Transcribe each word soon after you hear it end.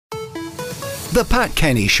The Pat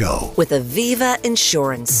Kenny Show with Aviva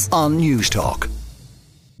Insurance on News Talk.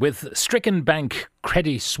 With stricken bank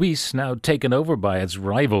Credit Suisse now taken over by its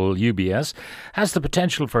rival UBS, has the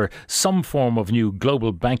potential for some form of new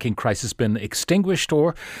global banking crisis been extinguished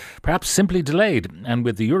or perhaps simply delayed? And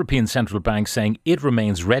with the European Central Bank saying it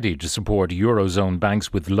remains ready to support Eurozone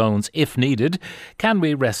banks with loans if needed, can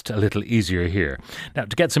we rest a little easier here? Now,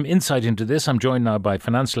 to get some insight into this, I'm joined now by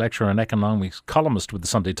finance lecturer and economics columnist with the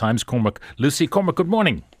Sunday Times, Cormac Lucey. Cormac, good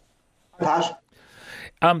morning. Pat.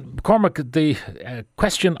 Cormac, the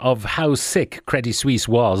question of how sick Credit Suisse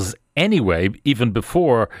was anyway, even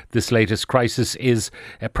before this latest crisis, is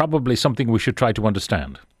probably something we should try to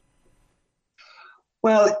understand.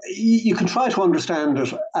 Well, you can try to understand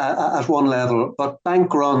it at one level, but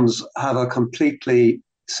bank runs have a completely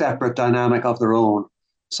separate dynamic of their own.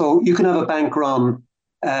 So you can have a bank run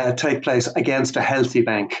take place against a healthy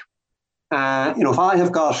bank. If I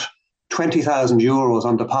have got 20,000 euros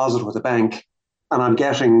on deposit with a bank, and I'm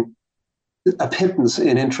getting a pittance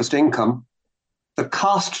in interest income, the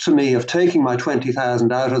cost to me of taking my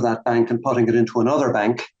 20,000 out of that bank and putting it into another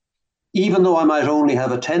bank, even though I might only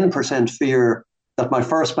have a 10% fear that my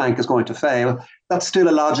first bank is going to fail, that's still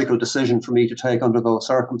a logical decision for me to take under those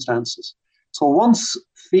circumstances. So once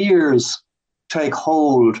fears take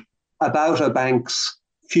hold about a bank's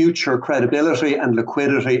future credibility and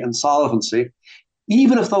liquidity and solvency,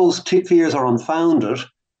 even if those fears are unfounded,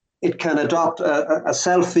 it can adopt a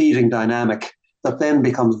self-feeding dynamic that then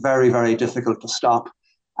becomes very, very difficult to stop.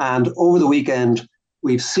 And over the weekend,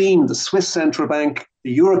 we've seen the Swiss Central Bank,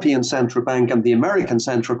 the European Central Bank, and the American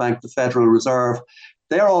Central Bank, the Federal Reserve.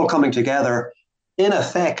 They're all coming together, in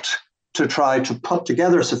effect, to try to put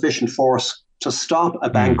together sufficient force to stop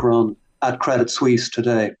a bank run at Credit Suisse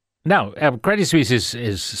today. Now, Credit Suisse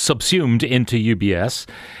is subsumed into UBS.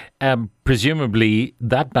 Presumably,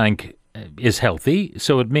 that bank is healthy,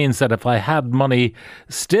 so it means that if I had money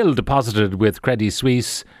still deposited with Credit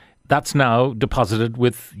Suisse, that's now deposited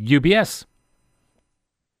with UBS.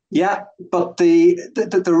 Yeah, but the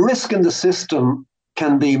risk in the system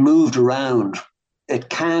can be moved around. It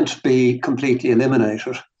can't be completely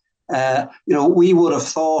eliminated. We would have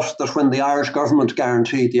thought that when the Irish government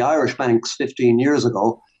guaranteed the Irish banks 15 years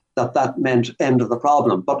ago, that meant end of the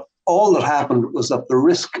problem. But all that happened was that the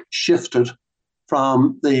risk shifted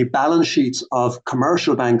from the balance sheets of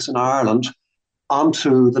commercial banks in Ireland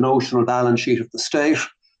onto the notional balance sheet of the state.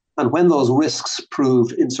 And when those risks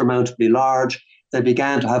proved insurmountably large, they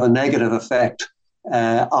began to have a negative effect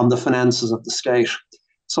on the finances of the state.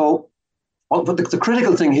 So but the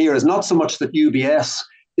critical thing here is not so much that UBS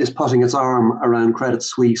is putting its arm around Credit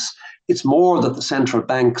Suisse. It's more that the central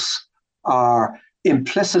banks are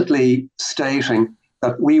implicitly stating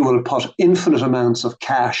that we will put infinite amounts of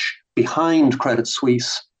cash behind Credit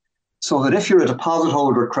Suisse, so that if you're a deposit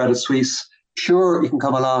holder at Credit Suisse, sure, you can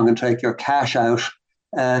come along and take your cash out,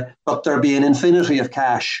 but there'll be an infinity of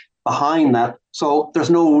cash behind that. So there's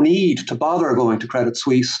no need to bother going to Credit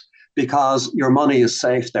Suisse because your money is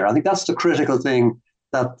safe there. I think that's the critical thing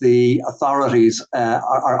that the authorities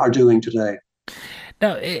are doing today.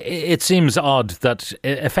 Now, it seems odd that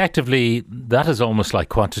effectively that is almost like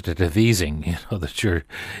quantitative easing, that you're,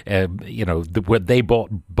 where they bought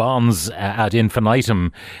bonds ad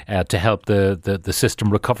infinitum to help the system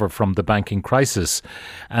recover from the banking crisis.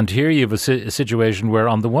 And here you have a situation where,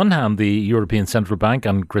 on the one hand, the European Central Bank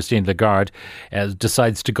and Christine Lagarde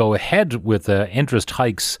decides to go ahead with interest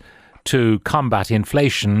hikes to combat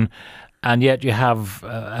inflation, and yet you have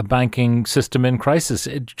a banking system in crisis.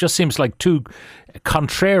 It just seems like two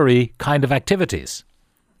contrary kind of activities.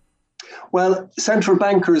 Well, central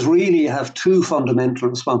bankers really have two fundamental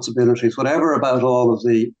responsibilities, whatever about all of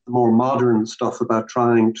the more modern stuff about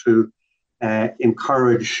trying to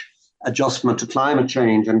encourage adjustment to climate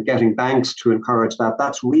change and getting banks to encourage that.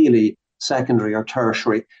 That's really secondary or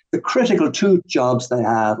tertiary. The critical two jobs they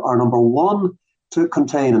have are, number one, to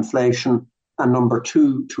contain inflation, and number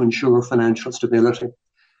two, to ensure financial stability.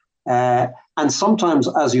 And sometimes,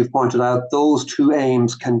 as you've pointed out, those two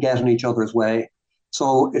aims can get in each other's way.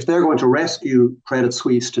 So if they're going to rescue Credit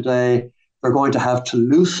Suisse today, they're going to have to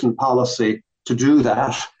loosen policy to do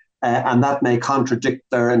that, and that may contradict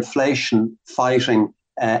their inflation-fighting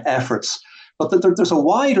efforts. But there's a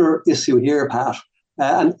wider issue here, Pat,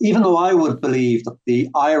 and even though I would believe that the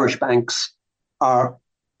Irish banks have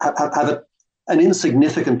an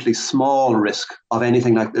insignificantly small risk of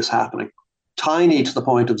anything like this happening, tiny to the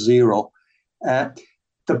point of zero. The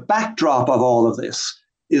backdrop of all of this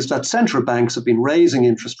is that central banks have been raising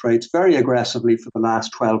interest rates very aggressively for the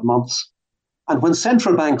last 12 months. And when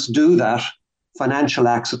central banks do that, financial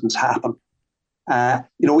accidents happen.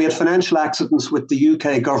 We had financial accidents with the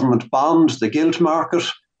UK government bond, the gilt market,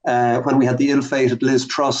 when we had the ill-fated Liz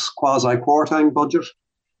Truss quasi-quartine budget.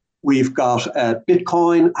 We've got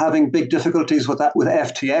Bitcoin having big difficulties with that, with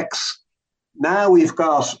FTX. Now we've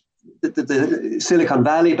got the Silicon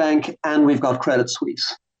Valley Bank, and we've got Credit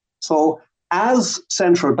Suisse. So as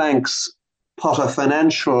central banks put a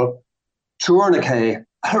financial tourniquet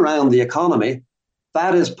around the economy,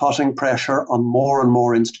 that is putting pressure on more and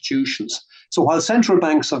more institutions. So while central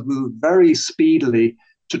banks have moved very speedily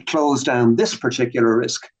to close down this particular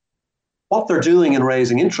risk, what they're doing in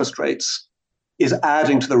raising interest rates is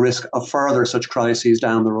adding to the risk of further such crises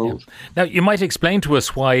down the road. Yeah. Now, you might explain to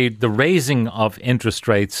us why the raising of interest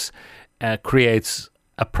rates creates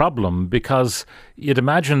a problem, because you'd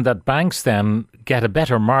imagine that banks then get a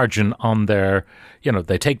better margin on their,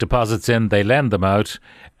 they take deposits in, they lend them out.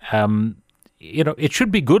 It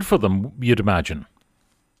should be good for them, you'd imagine.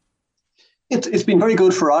 It's been very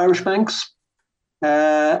good for Irish banks.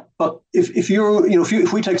 But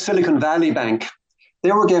if we take Silicon Valley Bank,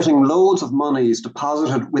 they were getting loads of monies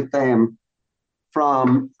deposited with them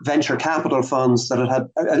from venture capital funds that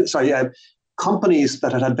had companies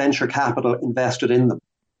that had venture capital invested in them.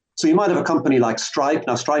 So you might have a company like Stripe.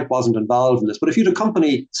 Now, Stripe wasn't involved in this, but if you had a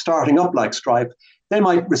company starting up like Stripe, they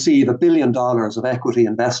might receive $1 billion of equity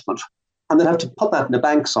investment, and they'd have to put that in a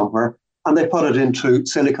bank somewhere, and they put it into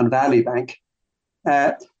Silicon Valley Bank.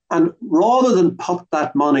 And rather than put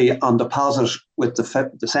that money on deposit with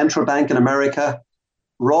the central bank in America,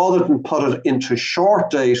 rather than put it into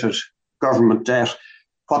short-dated government debt,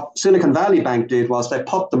 what Silicon Valley Bank did was they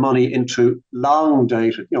put the money into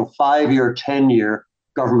long-dated, 5-year, 10-year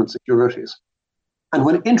government securities. And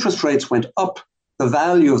when interest rates went up, the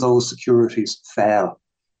value of those securities fell.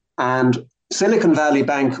 And Silicon Valley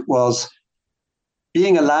Bank was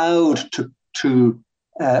being allowed to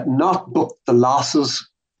not book the losses.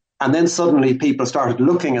 And then suddenly people started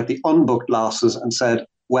looking at the unbooked losses and said,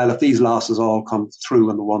 well, if these losses all come through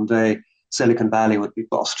in the one day, Silicon Valley would be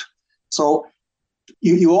bust. So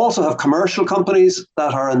you also have commercial companies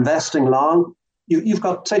that are investing long. You've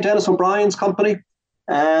got, say, Dennis O'Brien's company,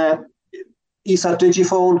 ESAT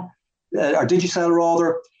Digifone, or Digicel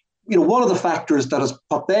rather. One of the factors that has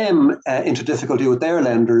put them into difficulty with their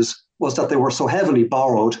lenders was that they were so heavily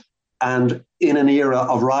borrowed, and in an era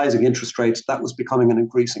of rising interest rates, that was becoming an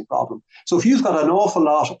increasing problem. So if you've got an awful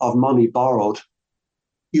lot of money borrowed,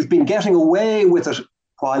 you've been getting away with it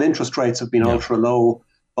while interest rates have been ultra low.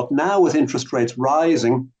 But now with interest rates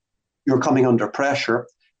rising, you're coming under pressure.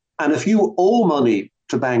 And if you owe money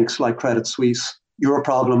to banks like Credit Suisse, your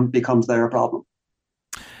problem becomes their problem.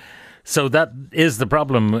 So that is the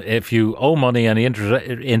problem. If you owe money and the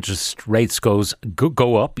interest rates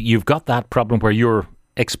go up, you've got that problem where you're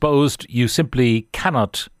exposed. You simply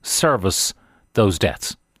cannot service those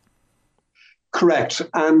debts. Correct.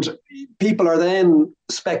 And people are then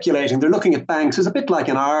speculating. They're looking at banks. It's a bit like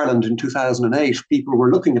in Ireland in 2008. People were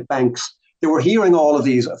looking at banks. They were hearing all of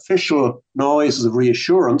these official noises of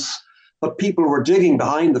reassurance, but people were digging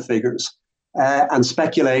behind the figures and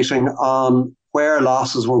speculating on where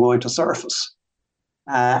losses were going to surface.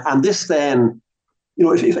 And this then,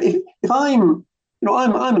 if I'm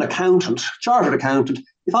an accountant, chartered accountant,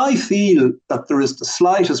 if I feel that there is the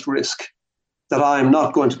slightest risk that I'm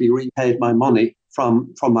not going to be repaid my money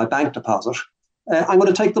from my bank deposit, I'm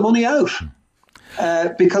going to take the money out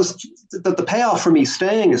because the payoff for me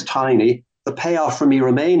staying is tiny. The payoff for me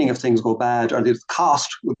remaining if things go bad, or the cost,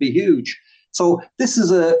 would be huge. So this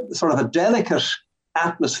is a sort of a delicate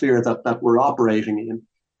atmosphere that we're operating in.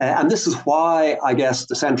 And this is why, I guess,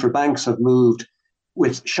 the central banks have moved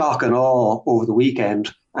with shock and awe over the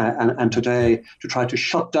weekend and today to try to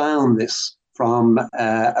shut down this from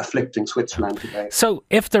afflicting Switzerland today. So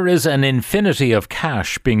if there is an infinity of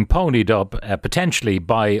cash being ponied up potentially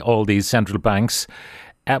by all these central banks,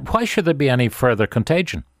 why should there be any further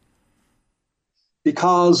contagion?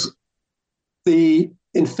 Because the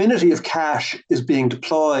infinity of cash is being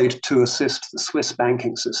deployed to assist the Swiss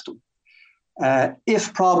banking system.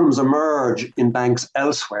 If problems emerge in banks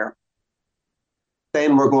elsewhere,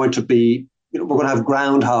 then we're going to have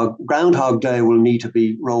Groundhog Day will need to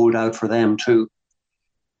be rolled out for them too.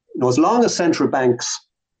 As long as central banks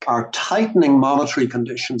are tightening monetary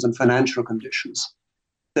conditions and financial conditions,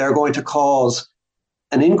 they're going to cause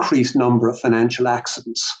an increased number of financial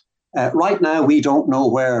accidents. Right now, we don't know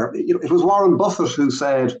where. It was Warren Buffett who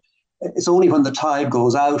said, it's only when the tide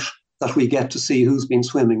goes out that we get to see who's been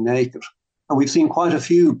swimming naked. And we've seen quite a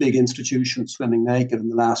few big institutions swimming naked in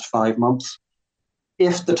the last 5 months.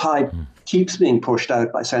 If the tide keeps being pushed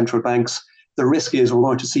out by central banks, the risk is we're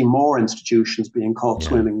going to see more institutions being caught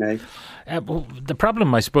swimming naked. Well, the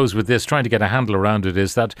problem, I suppose, with this, trying to get a handle around it,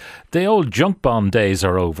 is that the old junk bond days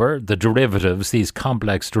are over. The derivatives, these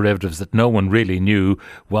complex derivatives that no one really knew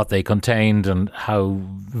what they contained and how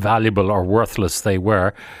valuable or worthless they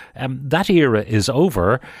were, that era is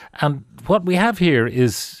over. And what we have here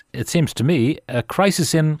is, it seems to me, a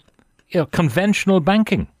crisis in conventional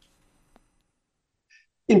banking.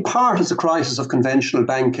 In part, it's a crisis of conventional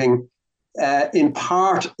banking. In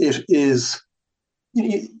part, it is...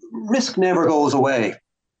 risk never goes away.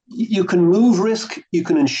 You can move risk, you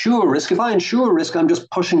can insure risk. If I insure risk, I'm just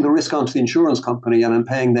pushing the risk onto the insurance company and I'm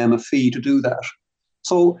paying them a fee to do that.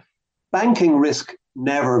 So banking risk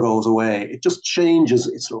never goes away. It just changes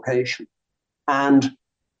its location. And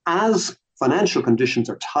as financial conditions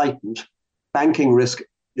are tightened, banking risk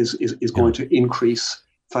is going to increase.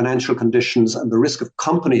 Financial conditions and the risk of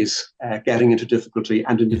companies getting into difficulty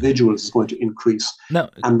and individuals is going to increase.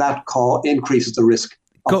 And that increases the risk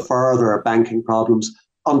of further banking problems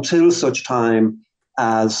until such time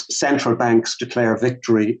as central banks declare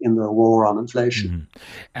victory in their war on inflation.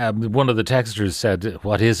 One of the texters said,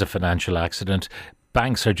 what is a financial accident?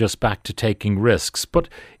 Banks are just back to taking risks. But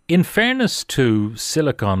in fairness to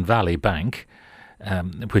Silicon Valley Bank,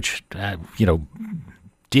 which,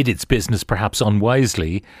 did its business perhaps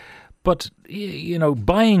unwisely, but,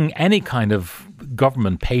 buying any kind of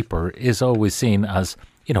government paper is always seen as,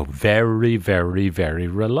 very, very, very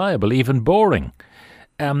reliable, even boring.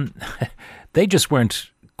 They just weren't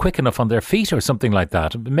quick enough on their feet or something like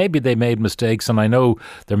that. Maybe they made mistakes, and I know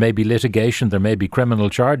there may be litigation, there may be criminal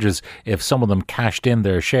charges if some of them cashed in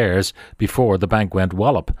their shares before the bank went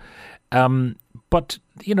wallop. But,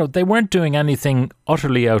 they weren't doing anything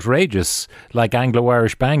utterly outrageous like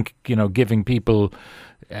Anglo-Irish Bank, giving people,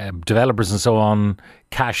 developers and so on,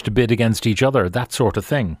 cash to bid against each other, that sort of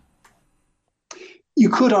thing. You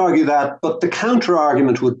could argue that, but the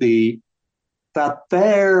counter-argument would be that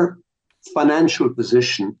their financial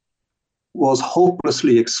position was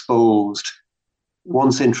hopelessly exposed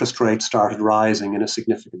once interest rates started rising in a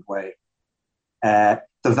significant way. The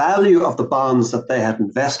value of the bonds that they had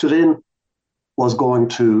invested in was going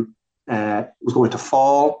to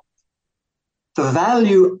fall. The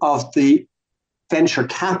value of the venture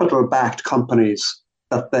capital-backed companies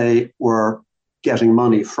that they were getting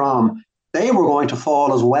money from, they were going to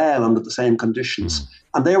fall as well under the same conditions.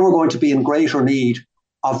 And they were going to be in greater need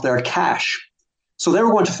of their cash. So they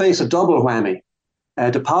were going to face a double whammy.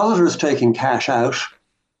 Depositors taking cash out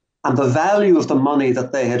and the value of the money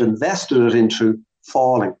that they had invested it into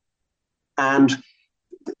falling. And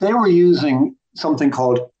they were using something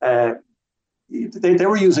called, they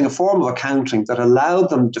were using a form of accounting that allowed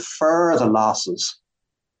them to defer the losses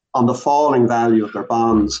on the falling value of their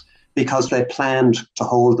bonds because they planned to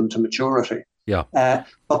hold them to maturity. But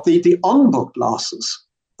the unbooked losses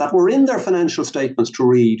that were in their financial statements to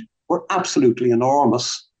read were absolutely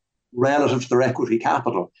enormous relative to their equity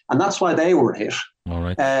capital. And that's why they were hit. All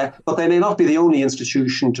right. But they may not be the only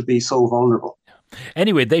institution to be so vulnerable.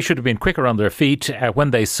 Anyway, they should have been quicker on their feet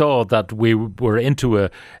when they saw that we were into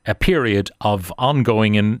a period of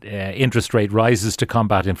ongoing interest rate rises to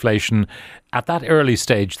combat inflation. At that early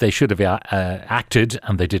stage, they should have acted,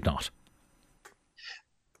 and they did not.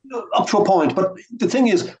 Up to a point. But the thing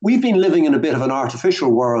is, we've been living in a bit of an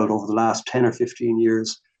artificial world over the last 10 or 15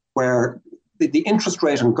 years where the interest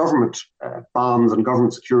rate on government bonds and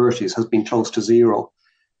government securities has been close to zero.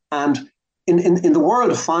 And in the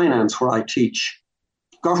world of finance where I teach,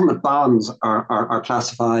 government bonds are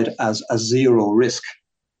classified as zero risk.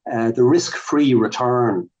 The risk-free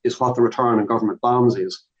return is what the return on government bonds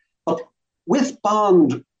is. But with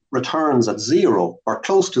bond returns at zero or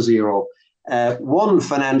close to zero, one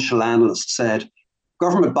financial analyst said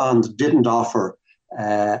government bonds didn't offer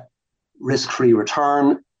risk-free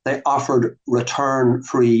return. They offered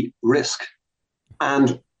return-free risk.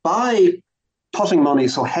 And by putting money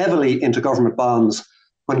so heavily into government bonds,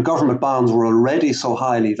 when government bonds were already so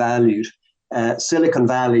highly valued, Silicon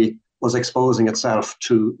Valley was exposing itself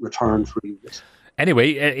to return-free risk.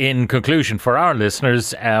 Anyway, in conclusion, for our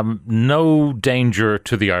listeners, no danger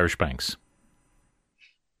to the Irish banks.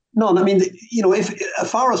 None. I mean, if a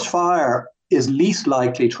forest fire is least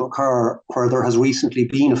likely to occur where there has recently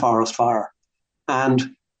been a forest fire.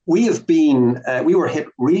 And we were hit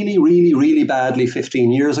really, really, really badly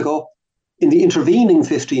 15 years ago. In the intervening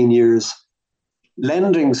 15 years,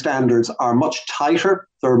 lending standards are much tighter.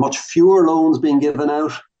 There are much fewer loans being given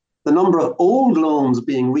out. The number of old loans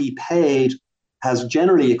being repaid has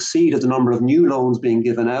generally exceeded the number of new loans being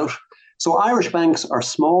given out. So Irish banks are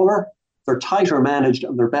smaller, they're tighter managed,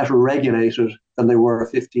 and they're better regulated than they were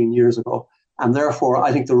 15 years ago. And therefore,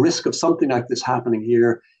 I think the risk of something like this happening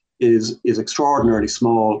here is extraordinarily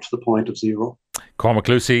small, to the point of zero. Cormac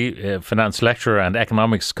Lucey, finance lecturer and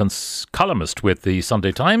economics columnist with the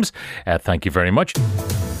Sunday Times. Thank you very much.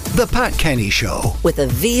 The Pat Kenny Show with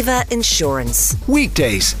Aviva Insurance.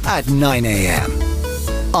 weekdays at 9 a.m.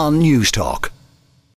 on News Talk.